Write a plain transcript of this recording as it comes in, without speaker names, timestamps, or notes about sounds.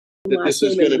that this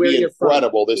is going to be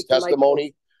incredible. This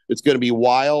testimony, it's going to be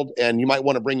wild, and you might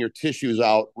want to bring your tissues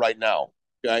out right now.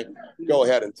 Okay, go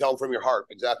ahead and tell them from your heart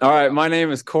exactly. All right, my name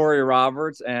is Cory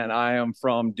Roberts, and I am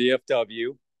from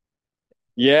DFW.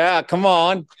 Yeah, come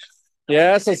on.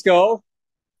 Yes, let's go.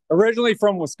 Originally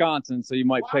from Wisconsin, so you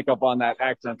might pick up on that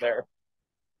accent there.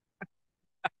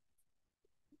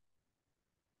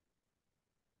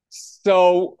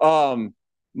 So,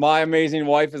 my amazing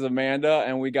wife is Amanda,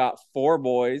 and we got 4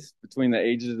 boys between the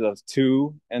ages of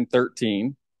 2 and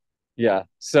 13. Yeah.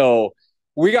 So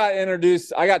we got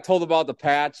introduced. I got told about the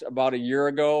patch about a year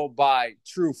ago by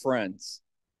true friends,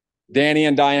 Danny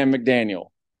and Diane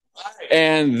McDaniel.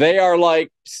 And they are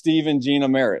like Steve and Gina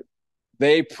Merritt.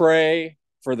 They pray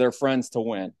for their friends to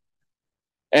win.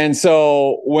 And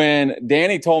so when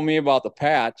Danny told me about the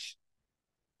patch,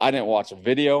 I didn't watch a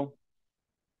video.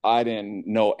 I didn't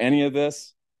know any of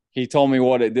this. He told me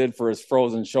what it did for his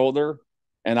frozen shoulder,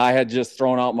 and I had just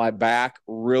thrown out my back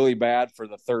really bad for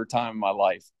the 3rd time in my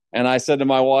life. And I said to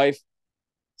my wife,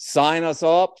 sign us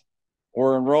up.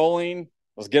 We're enrolling.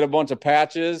 Let's get a bunch of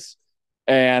patches,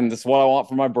 and this is what I want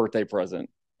for my birthday present.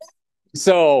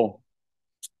 So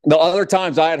the other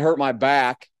times I had hurt my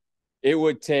back, it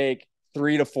would take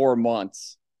 3 to 4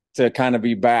 months to kind of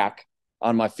be back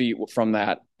on my feet from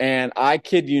that. And I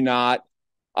kid you not,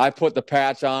 I put the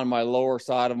patch on my lower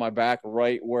side of my back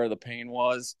right where the pain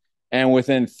was. And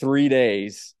within 3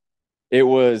 days, it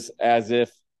was as if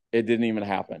it didn't even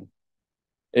happen.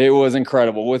 It was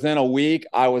incredible. Within a week,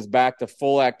 I was back to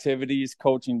full activities,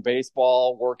 coaching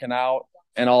baseball, working out,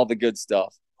 and all the good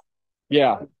stuff.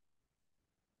 Yeah.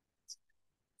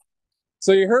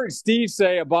 So you heard Steve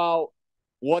say about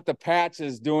what the patch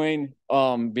is doing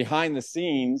behind the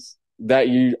scenes that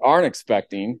you aren't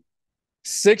expecting.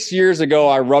 6 years ago,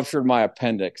 I ruptured my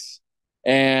appendix,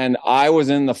 and I was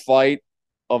in the fight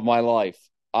of my life.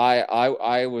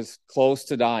 I was close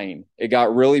to dying. It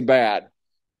got really bad.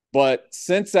 But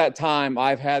since that time,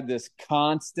 I've had this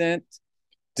constant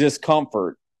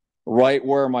discomfort right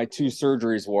where my 2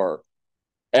 surgeries were.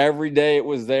 Every day it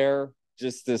was there,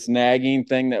 just this nagging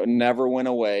thing that never went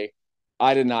away.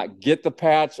 I did not get the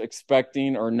patch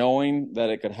expecting or knowing that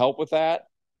it could help with that.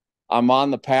 I'm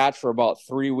on the patch for about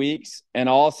 3 weeks, and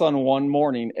all of a sudden one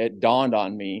morning it dawned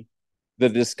on me the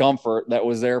discomfort that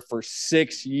was there for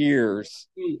 6 years.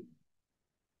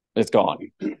 It's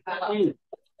gone.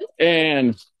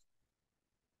 And,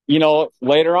 you know,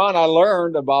 later on I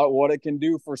learned about what it can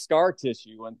do for scar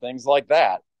tissue and things like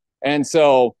that. And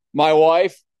so my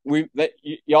wife,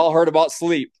 y'all heard about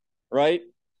sleep, right?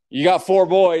 You got 4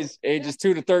 boys, ages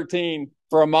 2 to 13.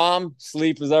 For a mom,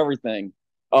 sleep is everything.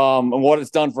 And what it's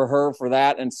done for her for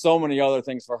that, and so many other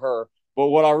things for her. But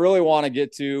what I really want to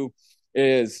get to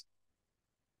is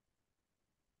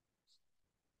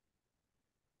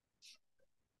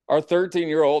our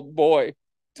 13-year-old boy,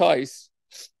 Tice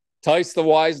the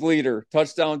wise leader,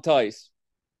 touchdown Tice,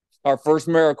 our first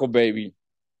miracle baby.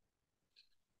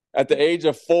 At the age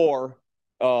of 4,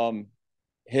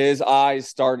 his eyes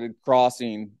started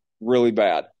crossing really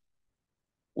bad.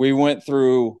 We went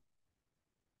through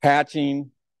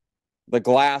patching, the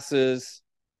glasses,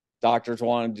 doctors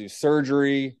wanted to do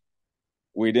surgery.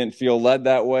 We didn't feel led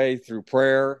that way through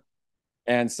prayer.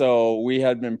 And so we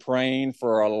had been praying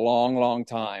for a long, long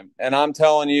time. And I'm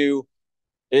telling you,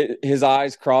 his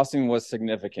eyes crossing was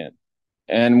significant.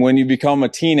 And when you become a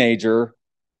teenager,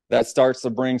 that starts to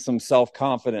bring some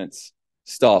self-confidence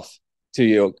stuff to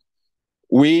you.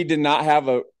 We did not have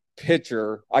a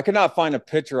picture. I could not find a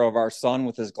picture of our son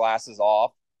with his glasses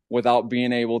off without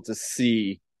being able to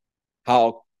see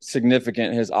how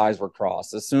significant his eyes were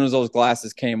crossed. As soon as those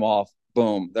glasses came off,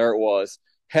 boom, there it was.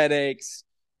 Headaches,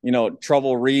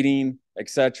 trouble reading,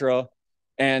 etc.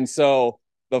 And so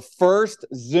the first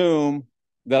Zoom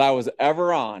that I was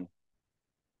ever on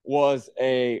was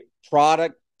a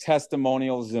product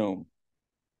testimonial Zoom.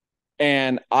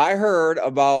 And I heard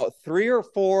about 3 or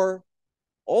 4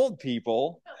 old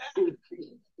people.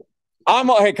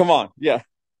 Hey, come on. Yeah.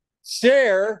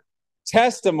 Share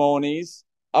testimonies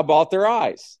about their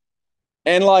eyes.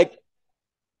 And like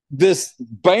this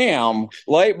bam,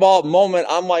 light bulb moment,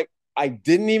 I'm like, I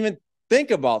didn't even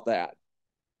think about that.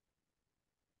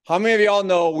 How many of y'all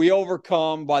know we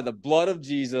overcome by the blood of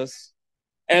Jesus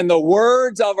and the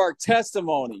words of our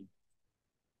testimony?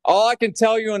 All I can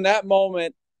tell you in that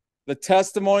moment, the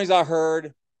testimonies I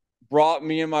heard brought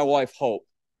me and my wife hope.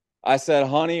 I said,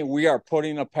 honey, we are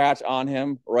putting a patch on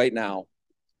him right now.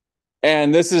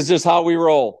 And this is just how we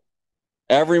roll.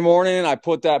 Every morning I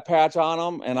put that patch on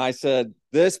him and I said,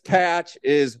 this patch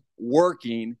is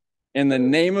working in the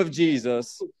name of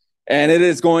Jesus, and it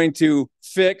is going to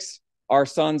fix our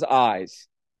son's eyes.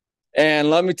 And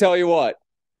let me tell you what,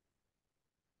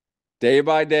 day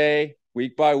by day,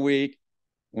 week by week,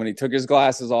 when he took his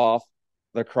glasses off,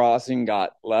 the crossing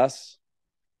got less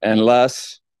and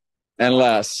less and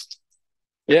less.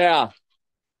 Yeah.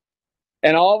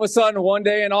 And all of a sudden, one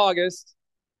day in August,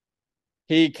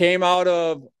 he came out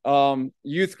of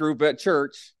youth group at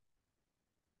church,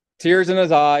 tears in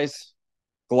his eyes,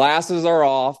 glasses are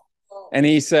off, and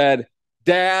he said,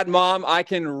 Dad, Mom, I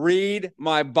can read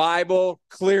my Bible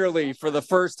clearly for the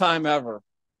first time ever.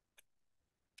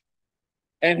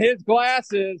 And his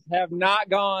glasses have not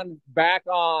gone back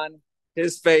on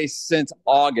his face since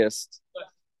August.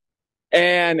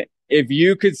 And if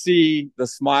you could see the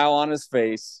smile on his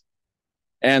face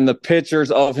and the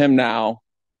pictures of him now,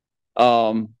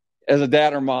 as a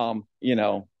dad or mom, you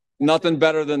know, nothing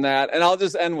better than that. And I'll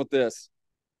just end with this.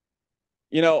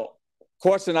 You know,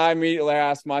 question I immediately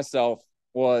asked myself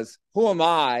was, who am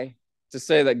I to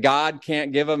say that God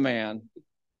can't give a man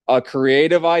a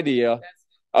creative idea,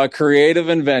 a creative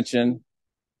invention,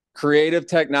 creative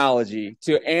technology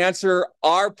to answer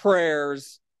our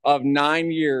prayers of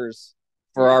 9 years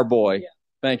for our boy?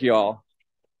 Thank you all.